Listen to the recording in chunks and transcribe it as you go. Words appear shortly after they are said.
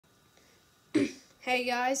Hey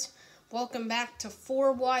guys, welcome back to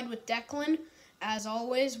 4 Wide with Declan. As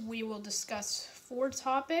always, we will discuss 4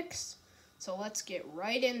 topics, so let's get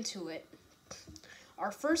right into it.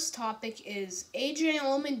 Our first topic is AJ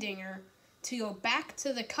Allmendinger to go back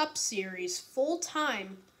to the Cup Series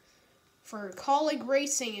full-time for Colleague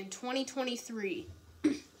Racing in 2023.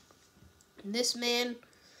 This man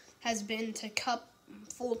has been to Cup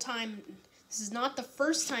full-time. This is not the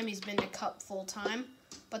first time he's been to Cup full-time,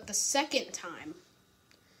 but the second time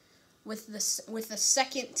with the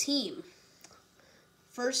second team.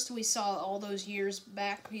 First, we saw all those years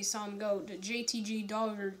back, we saw him go to JTG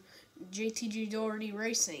Doherty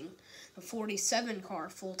Racing, the 47 car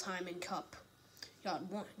full-time in Cup. Got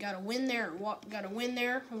a win there. Got a win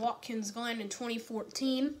there. Watkins Glen in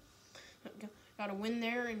 2014. Got a win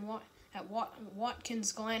there at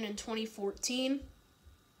Watkins Glen in 2014.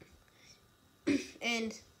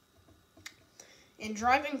 And in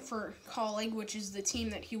driving for Colleague, which is the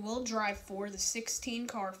team that he will drive for, the 16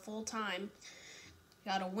 car full-time,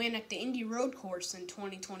 got a win at the Indy Road Course in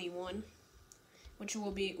 2021, which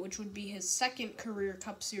would be his second career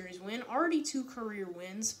Cup Series win. Already 2 career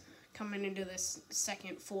wins coming into this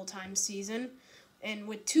second full-time season, and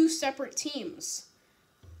with 2 separate teams,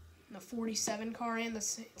 the 47 car and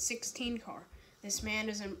the 16 car. This man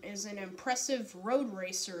is an impressive road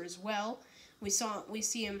racer as well. We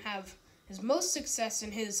see him have his most success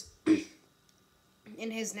in his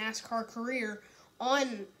NASCAR career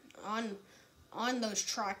on those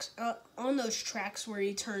tracks where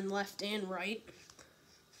he turned left and right.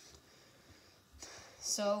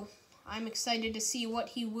 So I'm excited to see what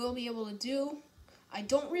he will be able to do. I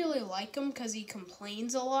don't really like him because he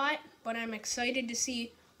complains a lot, but I'm excited to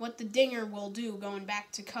see what the Dinger will do going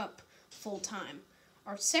back to Cup full time.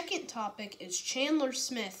 Our second topic is Chandler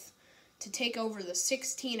Smith to take over the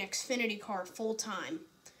 16 Xfinity car full-time.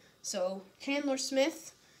 So, Chandler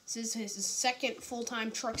Smith, this is his second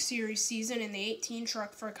full-time Truck Series season in the 18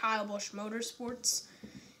 truck for Kyle Busch Motorsports.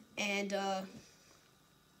 And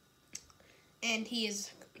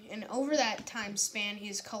over that time span, he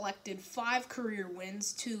has collected 5 career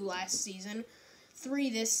wins, 2 last season,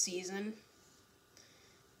 3 this season.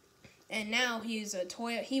 And now he was a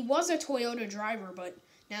Toyota driver, but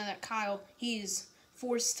now that he's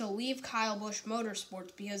forced to leave Kyle Busch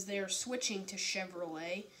Motorsports because they are switching to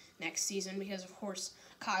Chevrolet next season because, of course,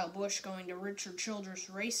 Kyle Busch going to Richard Childress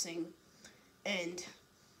Racing, and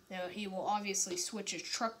he will obviously switch his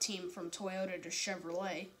truck team from Toyota to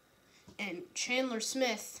Chevrolet. And Chandler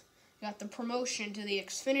Smith got the promotion to the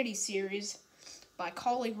Xfinity Series by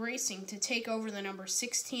Colleague Racing to take over the number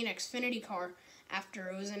 16 Xfinity car after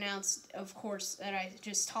it was announced, of course, that I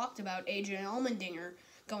just talked about, AJ Allmendinger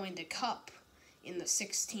going to Cup in the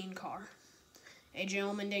 16 car. AJ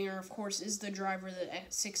Allmendinger, of course, is the driver of the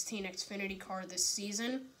 16 Xfinity car this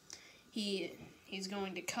season. He's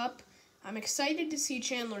going to Cup. I'm excited to see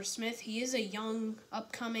Chandler Smith. He is a young,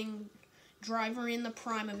 upcoming driver in the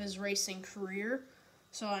prime of his racing career.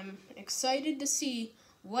 So I'm excited to see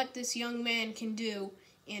what this young man can do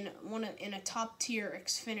in a top-tier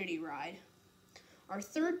Xfinity ride. Our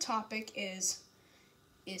third topic is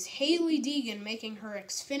Hailie Deegan making her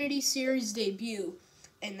Xfinity Series debut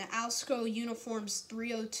in the Alsco Uniforms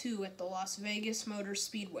 302 at the Las Vegas Motor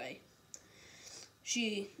Speedway.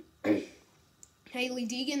 Hailie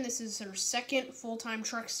Deegan, this is her second full-time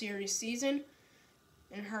Truck Series season.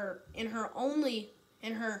 In her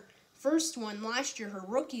first one last year, her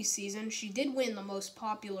rookie season, she did win the Most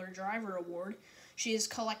Popular Driver Award. She has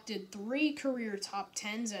collected 3 career top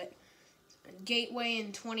 10s at Gateway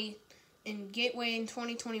in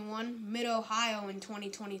 2021, Mid-Ohio in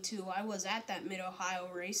 2022. I was at that Mid-Ohio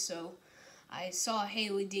race, so I saw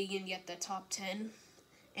Hailie Deegan get the top 10.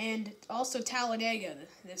 And also Talladega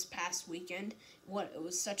this past weekend. It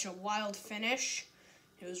was such a wild finish.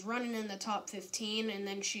 It was running in the top 15, and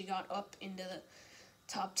then she got up into the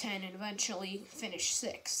top 10 and eventually finished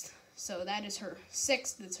 6th. So that is her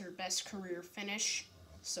 6th. That's her best career finish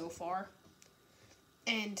so far.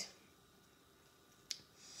 And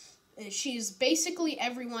she's basically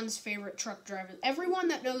everyone's favorite truck driver. Everyone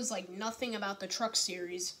that knows nothing about the Truck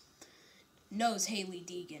Series knows Hailie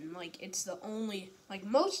Deegan. It's the only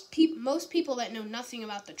most people that know nothing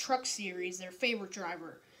about the Truck Series, their favorite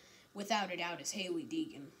driver, without a doubt, is Hailie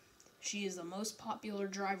Deegan. She is the most popular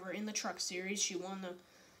driver in the Truck Series. She won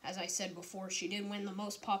as I said before, she did win the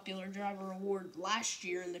Most Popular Driver Award last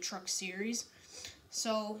year in the Truck Series.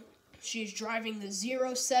 So she's driving the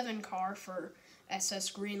 07 car for SS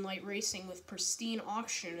Greenlight Racing with Pristine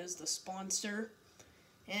Auction as the sponsor.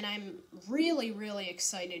 And I'm really, really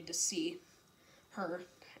excited to see her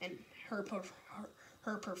and her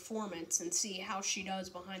her performance and see how she does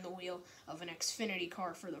behind the wheel of an Xfinity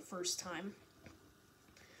car for the first time.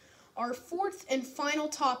 Our fourth and final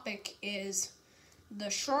topic is the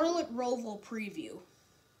Charlotte Roval preview.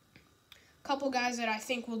 A couple guys that I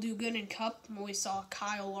think will do good in Cup. We saw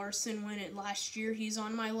Kyle Larson win it last year. He's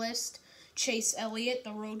on my list. Chase Elliott,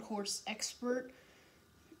 the road course expert.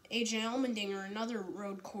 AJ Allmendinger, another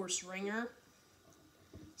road course ringer.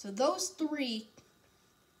 So those three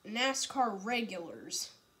NASCAR regulars,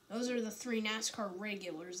 those are the three NASCAR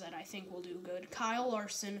regulars that I think will do good. Kyle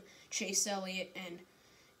Larson, Chase Elliott, and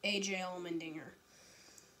AJ Allmendinger.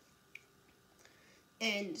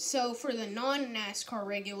 And so for the non-NASCAR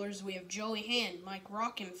regulars, we have Joey Hand, Mike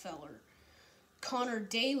Rockenfeller, Connor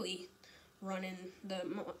Daly running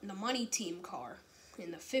the money team car. In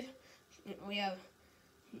the fifth, we have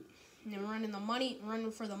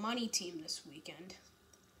running for the money team this weekend.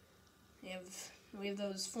 We have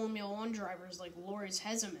those Formula One drivers like Loris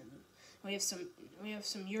Hezemans. We have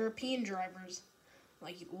some European drivers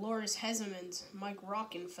like Loris Hezemans, Mike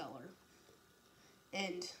Rockenfeller,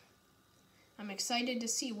 and I'm excited to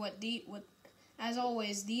see what as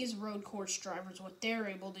always these road course drivers what they're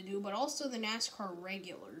able to do, but also the NASCAR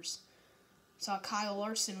regulars. Saw Kyle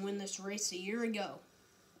Larson win this race a year ago.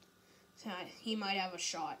 So he might have a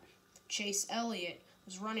shot. Chase Elliott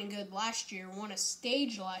was running good last year, won a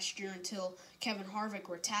stage last year until Kevin Harvick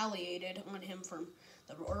retaliated on him from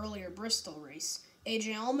the earlier Bristol race.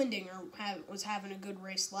 AJ Allmendinger was having a good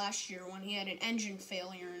race last year when he had an engine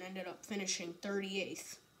failure and ended up finishing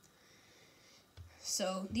 38th.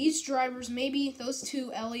 So these drivers, maybe those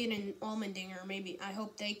two, Elliott and Allmendinger, maybe I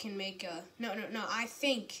hope they can make I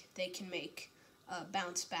think they can make a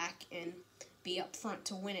bounce back and be up front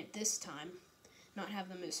to win it this time. Not have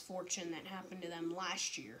the misfortune that happened to them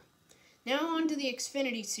last year. Now on to the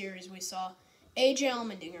Xfinity Series. We saw AJ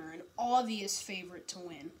Allmendinger, an obvious favorite to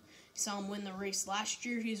win. We saw him win the race last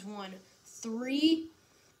year. He's won 3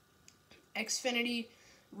 Xfinity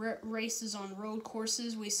races on road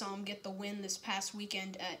courses. We saw him get the win this past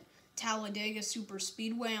weekend at Talladega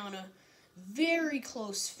Superspeedway on a very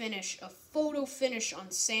close finish, a photo finish on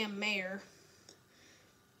Sam Mayer.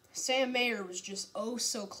 Sam Mayer was just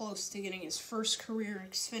so close to getting his first career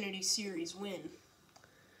Xfinity Series win.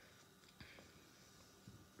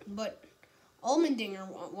 But Allmendinger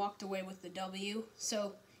walked away with the W,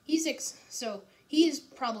 so he is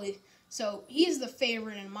the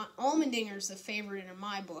favorite in my Allmendinger's the favorite in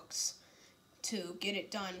my books to get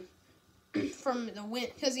it done from the win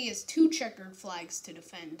because he has 2 checkered flags to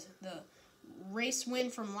defend: the race win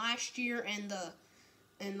from last year and the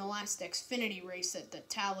last Xfinity race at the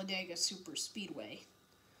Talladega Superspeedway.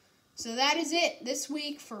 So that is it this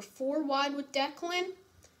week for 4 Wide with Declan.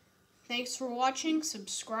 Thanks for watching,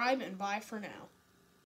 subscribe, and bye for now.